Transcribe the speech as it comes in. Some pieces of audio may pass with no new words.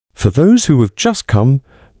For those who have just come,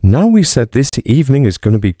 now we said this evening is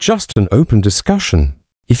going to be just an open discussion.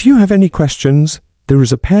 If you have any questions, there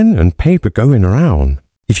is a pen and paper going around.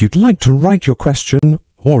 If you'd like to write your question,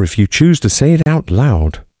 or if you choose to say it out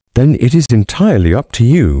loud, then it is entirely up to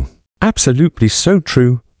you. Absolutely so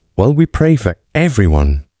true. Well, we pray for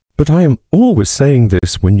everyone. But I am always saying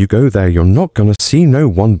this, when you go there, you're not going to see no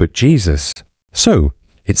one but Jesus. So,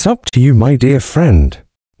 it's up to you, my dear friend.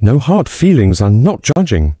 No hard feelings, I'm not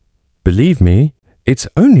judging. Believe me, it's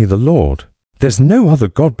only the Lord. There's no other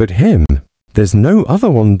God but Him. There's no other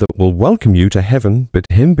one that will welcome you to heaven but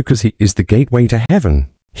Him, because He is the gateway to heaven.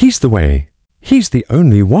 He's the way. He's the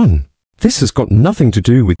only one. This has got nothing to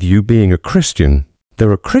do with you being a Christian. There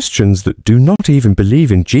are Christians that do not even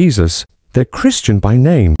believe in Jesus. They're Christian by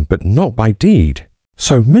name, but not by deed.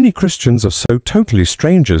 So many Christians are so totally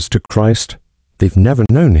strangers to Christ, they've never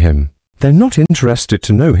known Him. They're not interested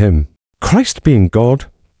to know Him. Christ being God,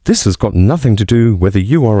 this has got nothing to do whether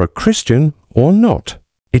you are a Christian or not.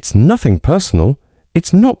 It's nothing personal.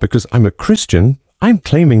 It's not because I'm a Christian, I'm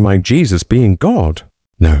claiming my Jesus being God.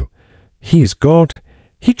 No, He is God.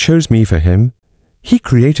 He chose me for Him. He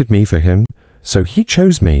created me for Him, so He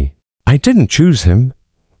chose me. I didn't choose Him.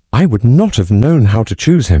 I would not have known how to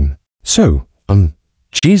choose Him. So,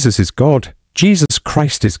 Jesus is God. Jesus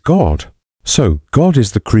Christ is God. So, God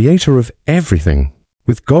is the creator of everything,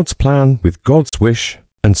 with God's plan, with God's wish,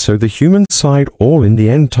 and so the human side all in the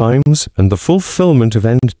end times and the fulfillment of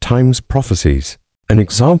end times prophecies. An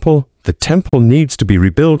example, the temple needs to be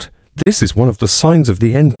rebuilt. This is one of the signs of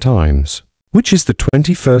the end times, which is the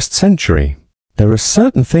 21st century. There are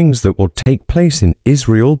certain things that will take place in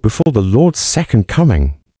Israel before the Lord's second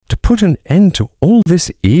coming, to put an end to all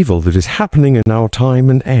this evil that is happening in our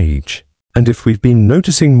time and age. And if we've been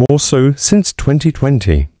noticing more so since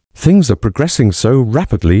 2020, things are progressing so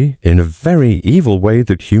rapidly in a very evil way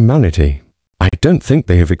that humanity, I don't think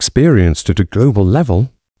they have experienced at a global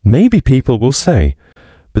level. Maybe people will say,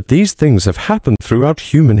 but these things have happened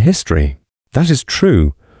throughout human history. That is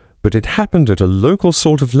true, but it happened at a local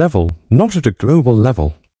sort of level, not at a global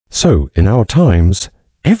level. So, in our times,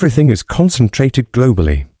 everything is concentrated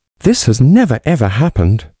globally. This has never ever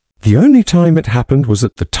happened. The only time it happened was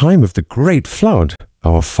at the time of the Great Flood,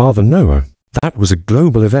 our father Noah. That was a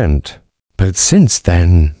global event. But since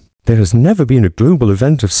then, there has never been a global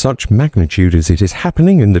event of such magnitude as it is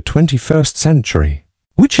happening in the 21st century,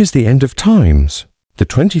 which is the end of times. The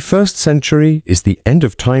 21st century is the end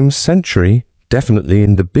of times century, definitely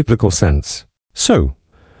in the biblical sense. So,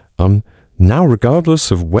 now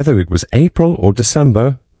regardless of whether it was April or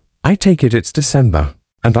December, I take it it's December.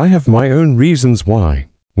 And I have my own reasons why.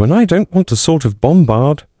 When I don't want to sort of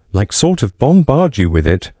bombard you with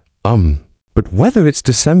it, but whether it's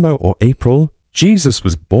December or April, Jesus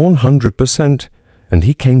was born 100%, and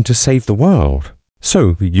He came to save the world.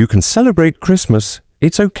 So, you can celebrate Christmas,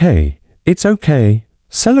 it's okay. It's okay.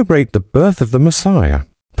 Celebrate the birth of the Messiah.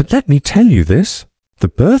 But let me tell you this, the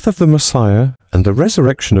birth of the Messiah and the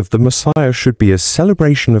resurrection of the Messiah should be a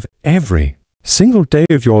celebration of every single day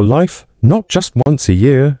of your life, not just once a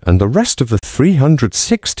year and the rest of the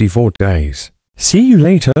 364 days. See you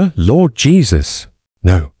later, Lord Jesus.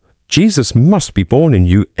 No, Jesus must be born in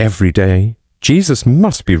you every day. Jesus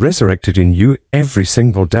must be resurrected in you every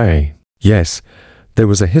single day. Yes, there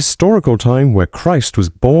was a historical time where Christ was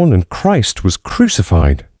born and Christ was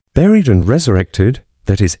crucified, buried and resurrected.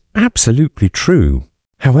 That is absolutely true.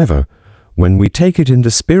 However, when we take it in the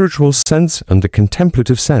spiritual sense and the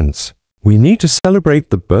contemplative sense, we need to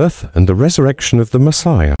celebrate the birth and the resurrection of the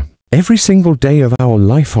Messiah every single day of our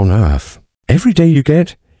life on earth. Every day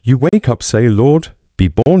you wake up, say, Lord, be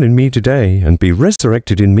born in me today and be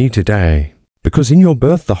resurrected in me today. Because in your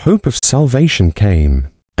birth the hope of salvation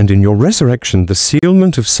came, and in your resurrection the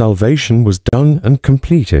sealment of salvation was done and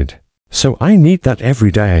completed. So I need that every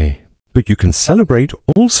day. But you can celebrate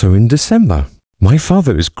also in December. My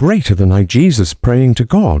Father is greater than I, Jesus praying to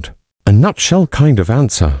God. A nutshell kind of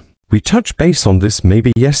answer. We touched base on this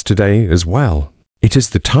maybe yesterday as well. It is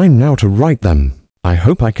the time now to write them. I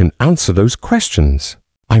hope I can answer those questions.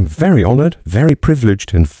 I'm very honored, very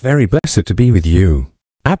privileged, and very blessed to be with you.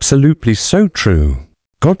 Absolutely so true.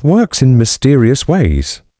 God works in mysterious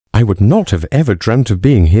ways. I would not have ever dreamt of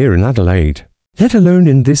being here in Adelaide, let alone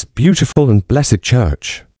in this beautiful and blessed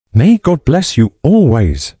church. May God bless you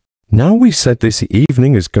always. Now we said this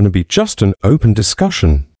evening is going to be just an open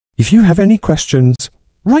discussion. If you have any questions,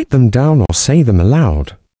 write them down or say them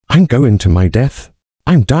aloud. I'm going to my death.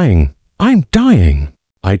 I'm dying. I'm dying.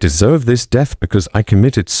 I deserve this death because I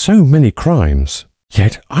committed so many crimes.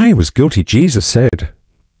 Yet I was guilty. Jesus said,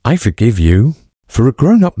 I forgive you. For a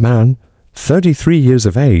grown-up man, 33 years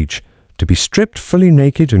of age, to be stripped fully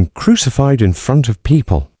naked and crucified in front of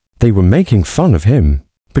people. They were making fun of him,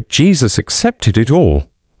 but Jesus accepted it all.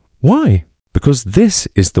 Why? Because this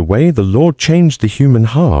is the way the Lord changed the human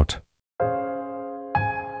heart.